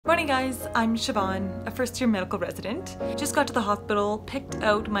Morning guys, I'm Siobhan, a first-year medical resident. Just got to the hospital, picked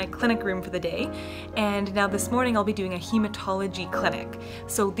out my clinic room for the day, and now this morning I'll be doing a hematology clinic.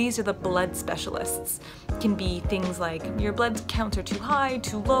 So these are the blood specialists. It can be things like your blood counts are too high,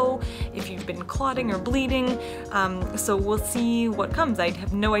 too low, if you've been clotting or bleeding. So we'll see what comes. I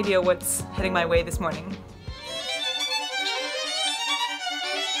have no idea what's heading my way this morning.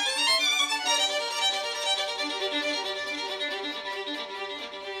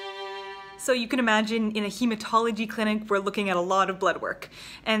 So you can imagine in a hematology clinic, we're looking at a lot of blood work.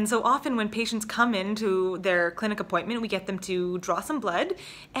 And so often when patients come into their clinic appointment, we get them to draw some blood.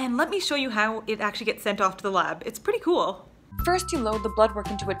 And let me show you how it actually gets sent off to the lab. It's pretty cool. First, you load the blood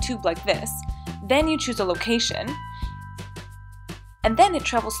work into a tube like this. Then you choose a location. And then it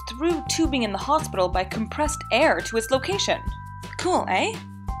travels through tubing in the hospital by compressed air to its location. Cool, eh?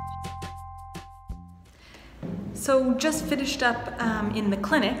 So just finished up in the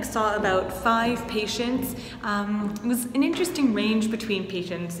clinic, saw about 5 patients. It was an interesting range between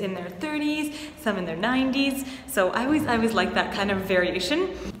patients in their 30s, some in their 90s. So I always like that kind of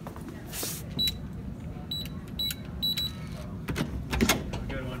variation.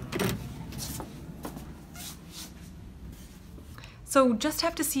 So just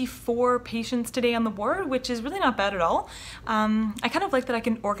have to see 4 patients today on the ward, which is really not bad at all. I kind of like that I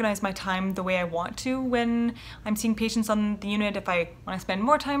can organize my time the way I want to when I'm seeing patients on the unit. If I want to spend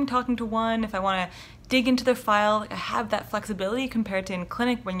more time talking to one, if I want to dig into their file, I have that flexibility compared to in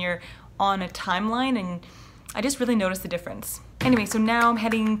clinic when you're on a timeline, and I just really notice the difference. Anyway, so now I'm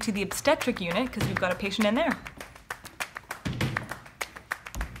heading to the obstetric unit because we've got a patient in there.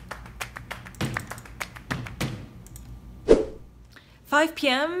 $5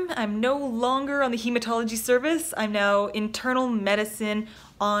 p.m. I'm no longer on the hematology service. I'm now internal medicine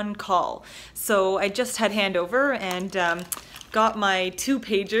on call. So I just had handover and got my 2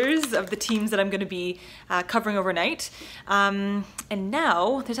 pagers of the teams that I'm going to be covering overnight. And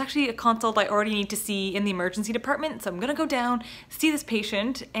now there's actually a consult I already need to see in the emergency department. So I'm going to go down, see this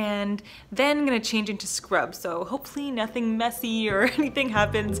patient, and then I'm going to change into scrub. So hopefully nothing messy or anything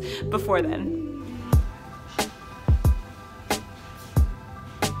happens before then.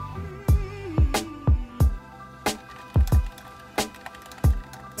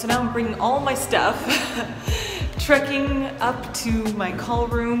 So now I'm bringing all my stuff, trekking up to my call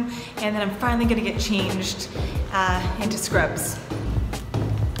room, and then I'm finally gonna get changed into scrubs.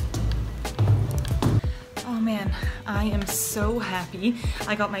 Oh man, I am so happy.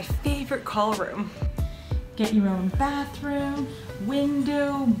 I got my favorite call room. Get your own bathroom,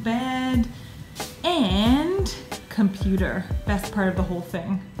 window, bed, and computer. Best part of the whole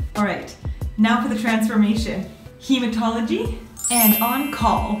thing. All right, now for the transformation. Hematology and on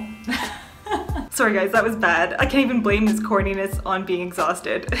call. Sorry guys, that was bad. I can't even blame this corniness on being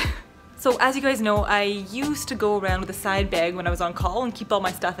exhausted. So as you guys know, I used to go around with a side bag when I was on call and keep all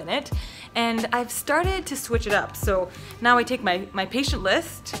my stuff in it. And I've started to switch it up. So now I take my patient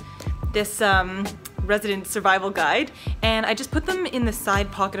list, this resident survival guide, and I just put them in the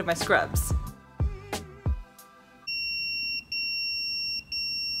side pocket of my scrubs.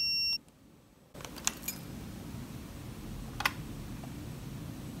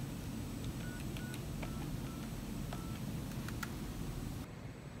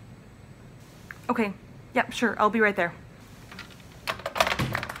 Okay, yep, sure, I'll be right there.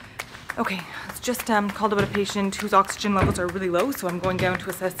 Okay, it's just called about a patient whose oxygen levels are really low, so I'm going down to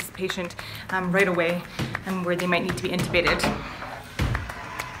assess this patient right away and where they might need to be intubated.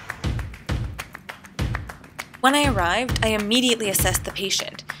 When I arrived, I immediately assessed the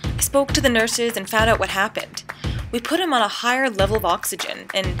patient. I spoke to the nurses and found out what happened. We put him on a higher level of oxygen,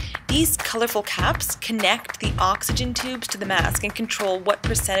 and these colorful caps connect the oxygen tubes to the mask and control what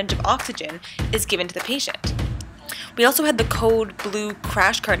percentage of oxygen is given to the patient. We also had the code blue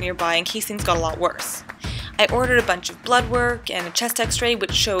crash cart nearby in case things got a lot worse. I ordered a bunch of blood work and a chest x-ray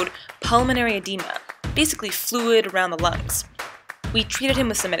which showed pulmonary edema, basically fluid around the lungs. We treated him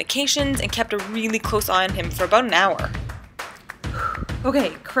with some medications and kept a really close eye on him for about an hour.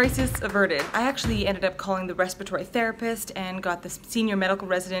 Okay, crisis averted. I actually ended up calling the respiratory therapist and got the senior medical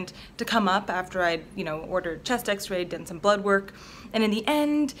resident to come up after I'd, ordered chest x-ray, done some blood work. And in the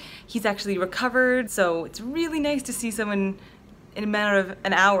end, he's actually recovered. So it's really nice to see someone in a matter of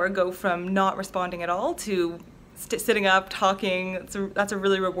an hour go from not responding at all to sitting up, talking. That's a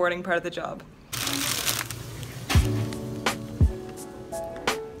really rewarding part of the job.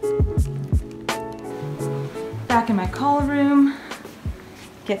 Back in my call room.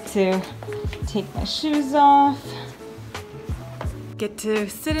 Get to take my shoes off, get to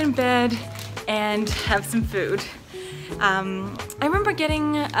sit in bed and have some food. I remember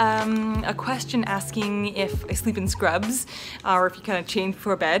getting a question asking if I sleep in scrubs or if you kind of change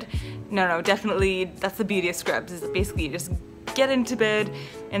before bed. No, definitely that's the beauty of scrubs, is basically you just get into bed,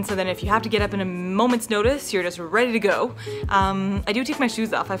 and so then if you have to get up in a moment's notice, you're just ready to go. I do take my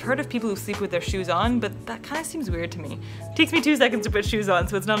shoes off. I've heard of people who sleep with their shoes on, but that kind of seems weird to me. It takes me 2 seconds to put shoes on,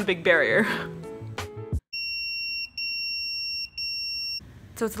 so it's not a big barrier.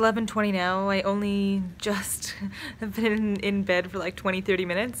 So it's 11:20 now. I only just have been in bed for like 20-30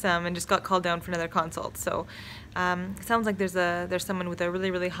 minutes and just got called down for another consult. So it sounds like there's someone with a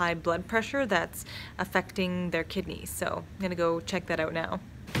really high blood pressure that's affecting their kidneys. So I'm gonna go check that out now.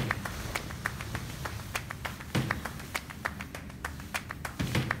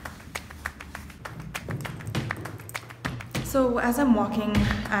 So as I'm walking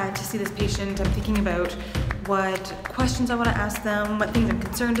to see this patient, I'm thinking about what questions I want to ask them, what things I'm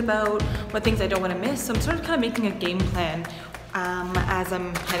concerned about, what things I don't want to miss. So I'm sort of kind of making a game plan as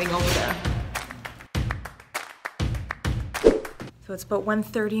I'm heading over there. So it's about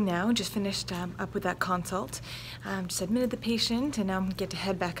 1:30 now, just finished up with that consult. Just admitted the patient, and now I'm going to get to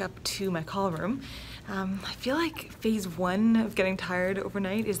head back up to my call room. I feel like phase 1 of getting tired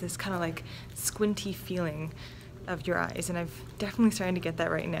overnight is this kind of like squinty feeling of your eyes, and I've definitely starting to get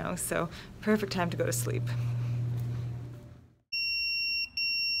that right now, so perfect time to go to sleep.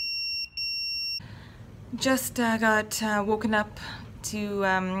 Just got woken up to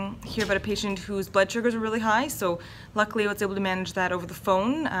hear about a patient whose blood sugars are really high, so luckily I was able to manage that over the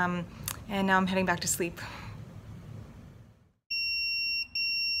phone, and now I'm heading back to sleep.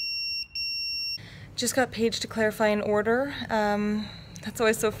 Just got paged to clarify an order. That's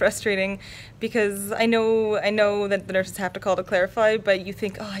always so frustrating because I know that the nurses have to call to clarify, but you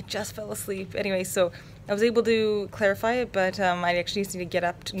think, oh, I just fell asleep. Anyway, so I was able to clarify it, but I actually just need to get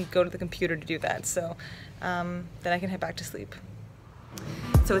up and go to the computer to do that, so then I can head back to sleep.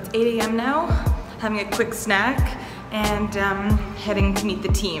 So it's 8 a.m. now, having a quick snack, and heading to meet the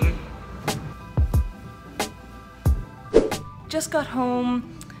team. Just got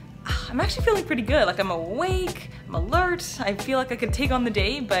home. I'm actually feeling pretty good. Like, I'm awake, I'm alert, I feel like I could take on the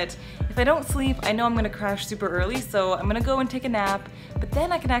day, but if I don't sleep, I know I'm gonna crash super early, so I'm gonna go and take a nap, but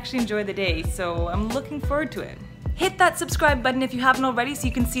then I can actually enjoy the day, so I'm looking forward to it. Hit that subscribe button if you haven't already so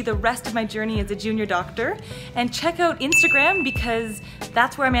you can see the rest of my journey as a junior doctor, and check out Instagram because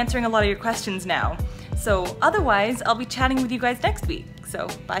that's where I'm answering a lot of your questions now. So otherwise, I'll be chatting with you guys next week, so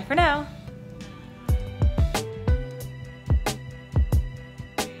bye for now.